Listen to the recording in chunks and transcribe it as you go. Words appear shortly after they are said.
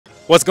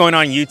What's going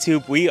on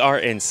YouTube? We are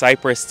in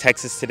Cypress,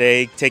 Texas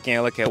today, taking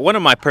a look at one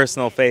of my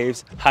personal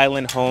faves,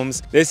 Highland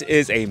Homes. This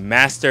is a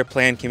master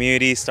plan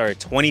community, started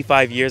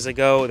 25 years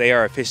ago. They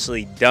are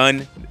officially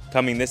done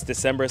coming this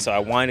December, so I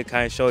wanted to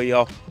kind of show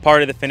y'all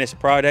part of the finished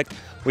product.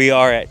 We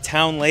are at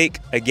Towne Lake,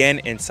 again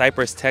in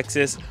Cypress,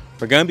 Texas.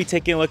 We're going to be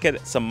taking a look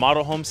at some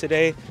model homes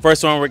today.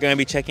 First one we're going to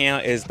be checking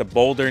out is the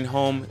Bouldern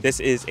home. This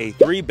is a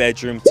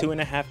 3-bedroom,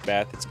 2.5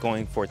 bath. It's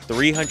going for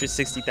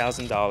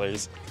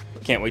 $360,000.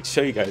 Can't wait to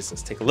show you guys.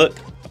 Let's take a look.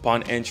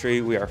 Upon entry,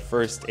 we are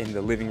first in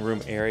the living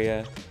room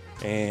area,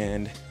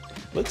 and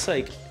looks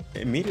like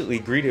immediately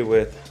greeted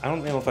with, I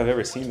don't know if I've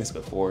ever seen this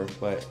before,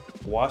 but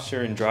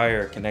washer and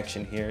dryer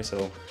connection here.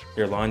 So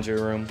your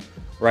laundry room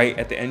right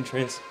at the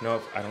entrance.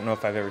 No, I don't know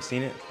if I've ever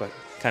seen it, but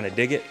kind of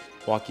dig it.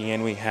 Walking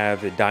in, we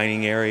have the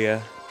dining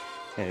area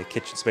and a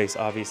kitchen space,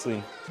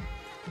 obviously.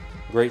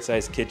 Great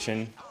sized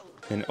kitchen.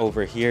 And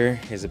over here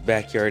is a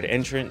backyard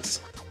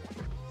entrance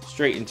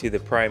straight into the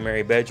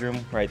primary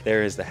bedroom. Right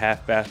there is the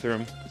half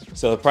bathroom.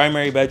 So the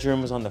primary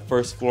bedroom is on the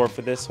first floor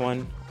for this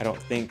one. I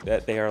don't think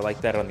that they are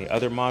like that on the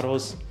other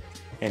models.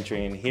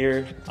 Entering in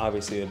here,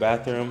 obviously the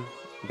bathroom,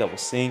 double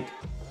sink,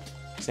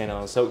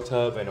 standalone soak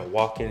tub, and a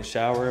walk-in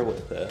shower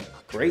with a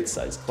great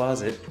sized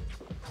closet.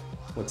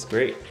 Looks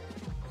great.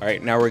 All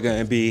right, now we're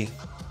gonna be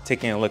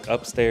taking a look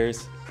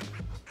upstairs,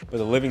 where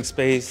the living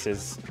space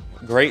is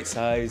great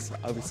size,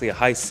 obviously a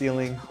high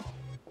ceiling.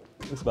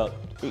 It's about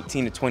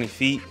 18 to 20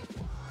 feet.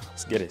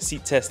 Let's get a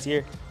seat test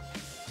here.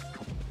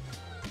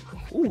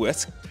 Ooh,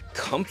 that's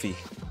comfy.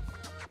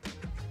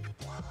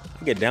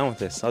 I'll get down with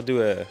this. I'll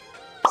do a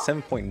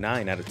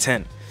 7.9 out of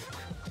 10.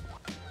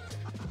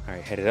 All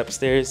right, headed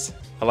upstairs.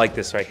 I like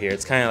this right here.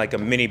 It's kind of like a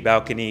mini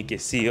balcony. You can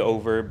see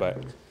over,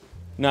 but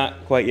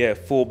not quite yet a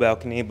full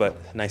balcony,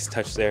 but nice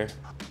touch there.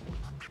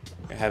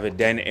 I have a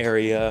den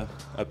area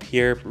up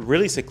here,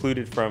 really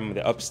secluded from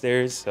the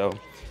upstairs. So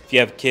if you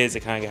have kids, they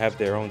kind of have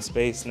their own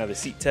space. Another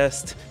seat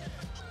test.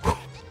 Whew.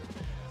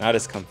 Not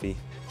as comfy.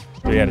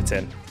 3 out of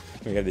 10.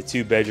 We have the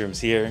 2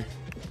 bedrooms here.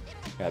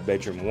 Got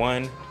bedroom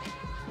 1,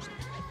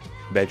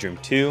 bedroom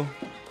 2.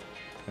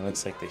 It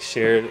looks like they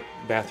shared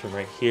bathroom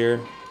right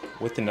here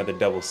with another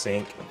double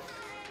sink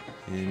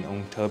and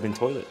own tub and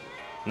toilet.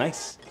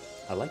 Nice.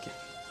 I like it.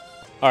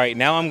 All right,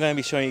 now I'm gonna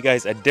be showing you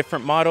guys a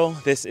different model.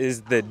 This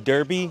is the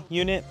Derby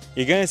unit.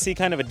 You're gonna see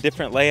kind of a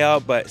different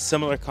layout, but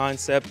similar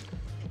concept.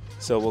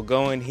 So we'll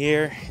go in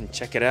here and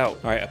check it out.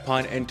 All right,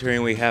 upon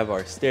entering, we have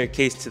our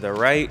staircase to the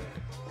right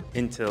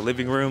into the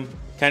living room.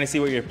 Kind of see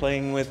what you're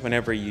playing with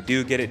whenever you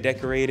do get it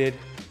decorated.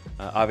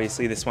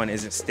 Obviously, this one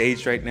isn't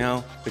staged right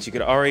now, but you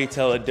could already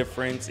tell a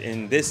difference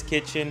in this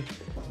kitchen,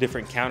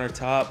 different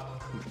countertop.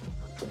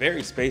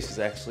 Very spacious,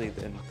 actually,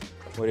 than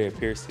what it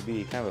appears to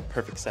be. Kind of a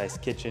perfect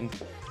sized kitchen.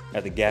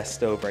 Got the gas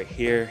stove right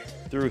here.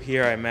 Through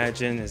here, I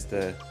imagine, is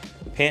the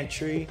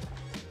pantry.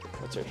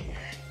 What's right here?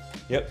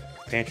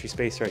 Yep, pantry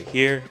space right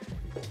here.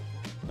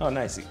 Oh,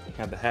 nice. You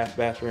have the half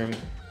bathroom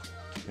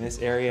in this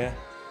area.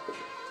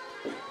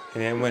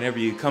 And then whenever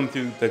you come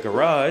through the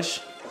garage,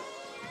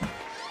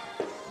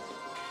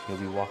 you'll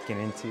be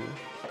walking into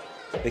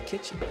the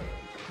kitchen.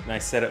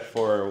 Nice setup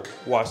for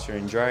washer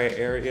and dryer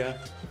area.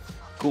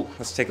 Cool,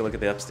 let's take a look at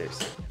the upstairs.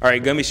 All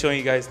right, gonna be showing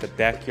you guys the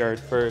backyard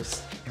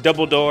first.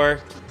 Double door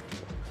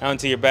out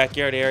into your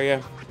backyard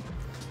area.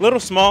 A little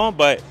small,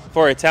 but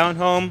for a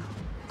townhome,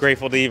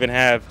 grateful to even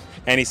have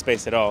any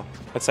space at all.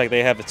 Looks like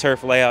they have the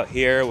turf layout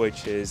here,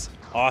 which is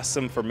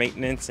awesome for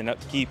maintenance and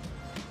upkeep.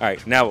 All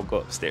right, now we'll go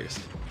upstairs.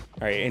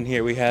 All right, in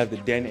here we have the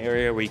den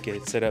area where you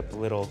can set up a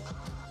little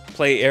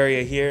play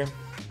area here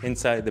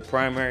inside the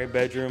primary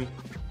bedroom.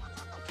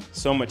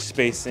 So much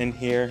space in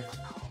here.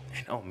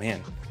 And oh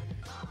man,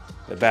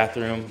 the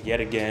bathroom, yet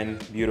again,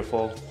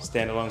 beautiful.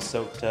 Standalone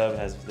soak tub,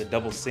 has the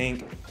double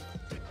sink,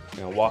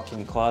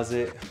 walk-in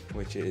closet,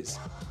 which is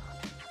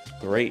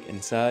great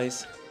in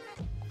size.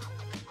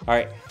 All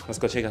right, let's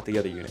go check out the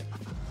other unit.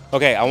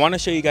 Okay, I wanna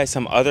show you guys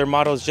some other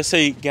models just so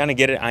you kind of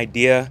get an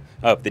idea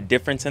of the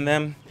difference in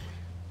them.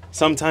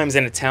 Sometimes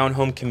in a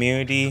townhome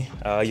community,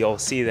 you'll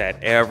see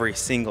that every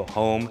single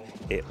home,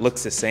 it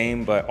looks the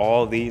same, but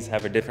all of these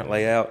have a different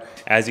layout.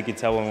 As you can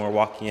tell when we're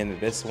walking into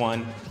this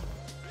one,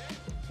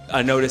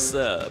 I noticed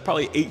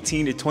probably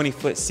 18 to 20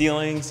 foot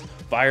ceilings,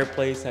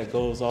 fireplace that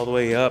goes all the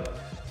way up,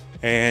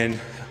 and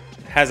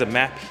has a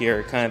map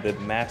here, kind of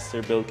the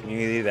master build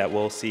community that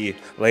we'll see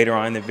later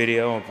on in the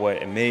video of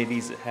what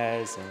amenities it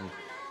has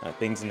and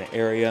things in the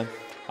area.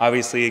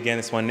 Obviously, again,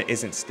 this one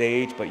isn't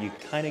staged, but you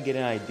kind of get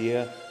an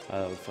idea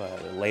of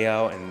the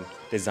layout and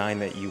design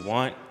that you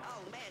want.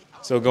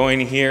 So going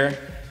here,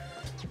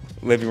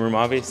 living room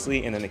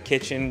obviously, and then the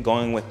kitchen,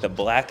 going with the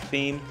black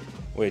theme,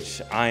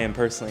 which I am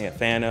personally a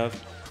fan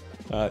of.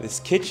 This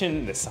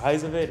kitchen, the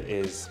size of it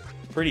is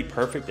pretty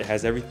perfect. It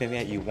has everything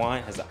that you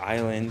want. It has an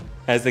island,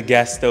 has the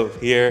gas stove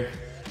here,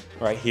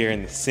 right here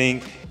in the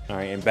sink. All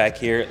right, and back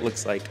here, it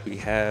looks like we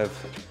have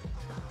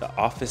the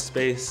office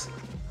space,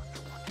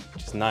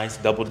 which is nice,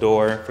 double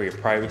door for your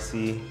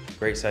privacy,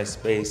 great size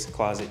space,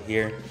 closet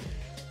here.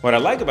 What I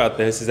like about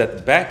this is that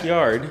the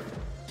backyard,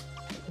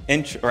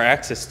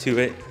 access to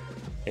it,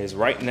 is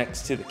right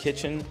next to the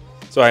kitchen.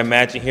 So I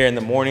imagine here in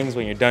the mornings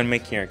when you're done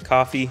making your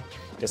coffee,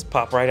 just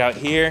pop right out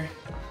here,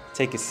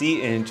 take a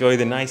seat and enjoy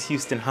the nice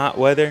Houston hot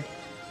weather.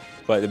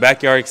 But the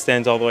backyard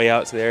extends all the way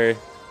out to there,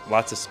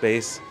 lots of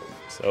space.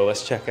 So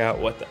let's check out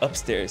what the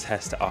upstairs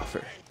has to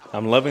offer.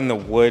 I'm loving the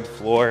wood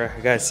floor.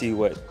 I gotta see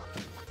what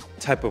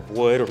type of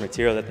wood or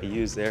material that they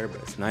use there,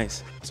 but it's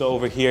nice. So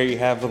over here you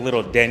have a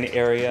little den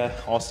area,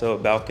 also a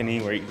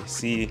balcony where you can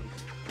see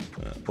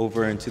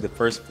over into the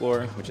first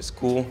floor, which is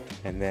cool.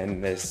 And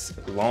then this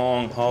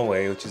long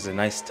hallway, which is a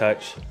nice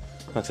touch.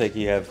 Looks like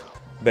you have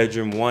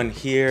bedroom 1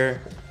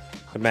 here.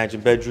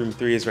 Imagine bedroom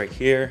 3 is right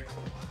here.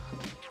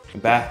 The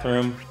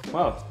bathroom,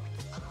 wow,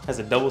 has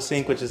a double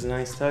sink, which is a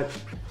nice touch.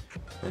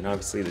 And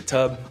obviously the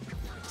tub.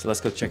 So let's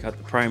go check out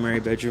the primary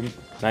bedroom.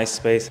 Nice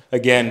space.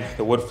 Again,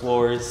 the wood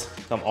floors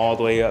come all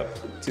the way up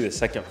to the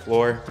 2nd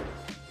floor.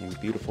 And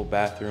beautiful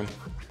bathroom,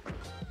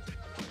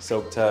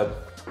 soak tub,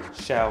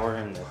 shower,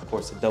 and of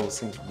course a double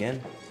sink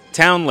again.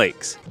 Towne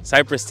Lakes,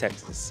 Cypress,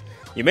 Texas.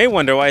 You may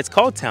wonder why it's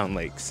called Towne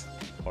Lakes.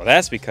 Well,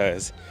 that's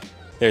because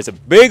there's a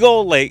big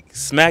old lake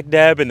smack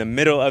dab in the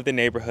middle of the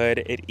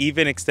neighborhood. It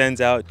even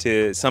extends out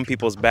to some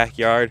people's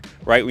backyard.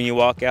 Right when you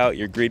walk out,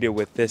 you're greeted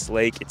with this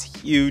lake. It's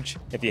huge.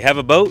 If you have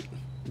a boat,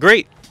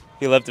 great.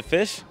 If you love to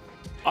fish,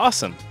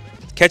 awesome.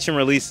 Catch and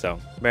release though,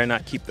 better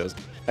not keep those.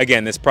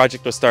 Again, this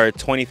project was started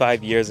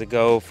 25 years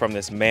ago from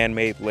this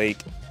man-made lake.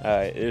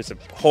 There's a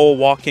whole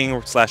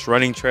walking /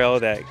 running trail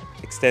that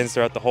extends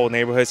throughout the whole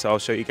neighborhood, so I'll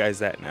show you guys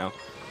that now.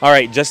 All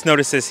right, just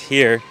notice this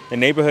here. The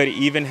neighborhood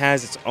even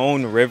has its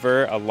own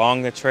river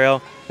along the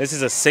trail. This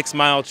is a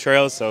 6-mile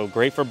trail, so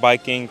great for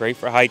biking, great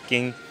for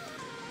hiking.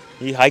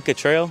 You hike a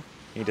trail,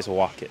 you just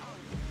walk it.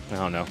 I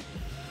don't know.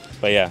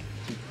 But yeah,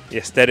 the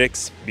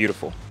aesthetics,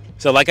 beautiful.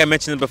 So like I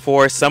mentioned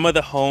before, some of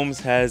the homes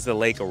has the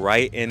lake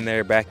right in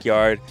their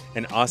backyard.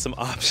 An awesome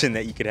option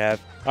that you could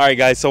have. All right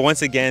guys, so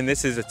once again,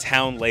 this is the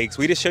Towne Lakes.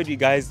 We just showed you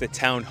guys the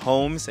Towne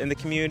Homes in the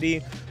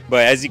community,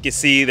 but as you can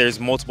see, there's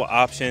multiple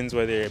options,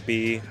 whether it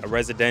be a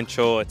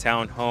residential, a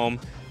town home,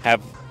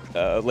 have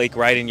a lake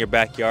right in your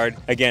backyard.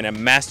 Again, a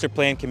master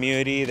plan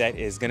community that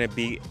is gonna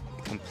be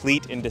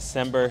complete in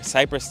December.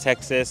 Cypress,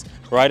 Texas.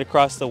 Right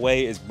across the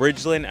way is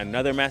Bridgeland,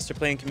 another master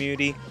plan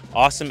community.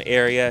 Awesome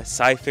area,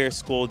 Cy-Fair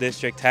School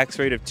District, tax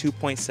rate of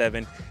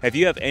 2.7. If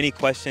you have any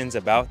questions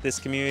about this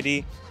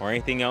community or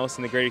anything else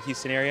in the greater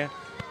Houston area,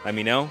 let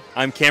me know.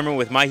 I'm Cameron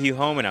with My Hue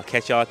Home, and I'll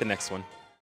catch y'all at the next one.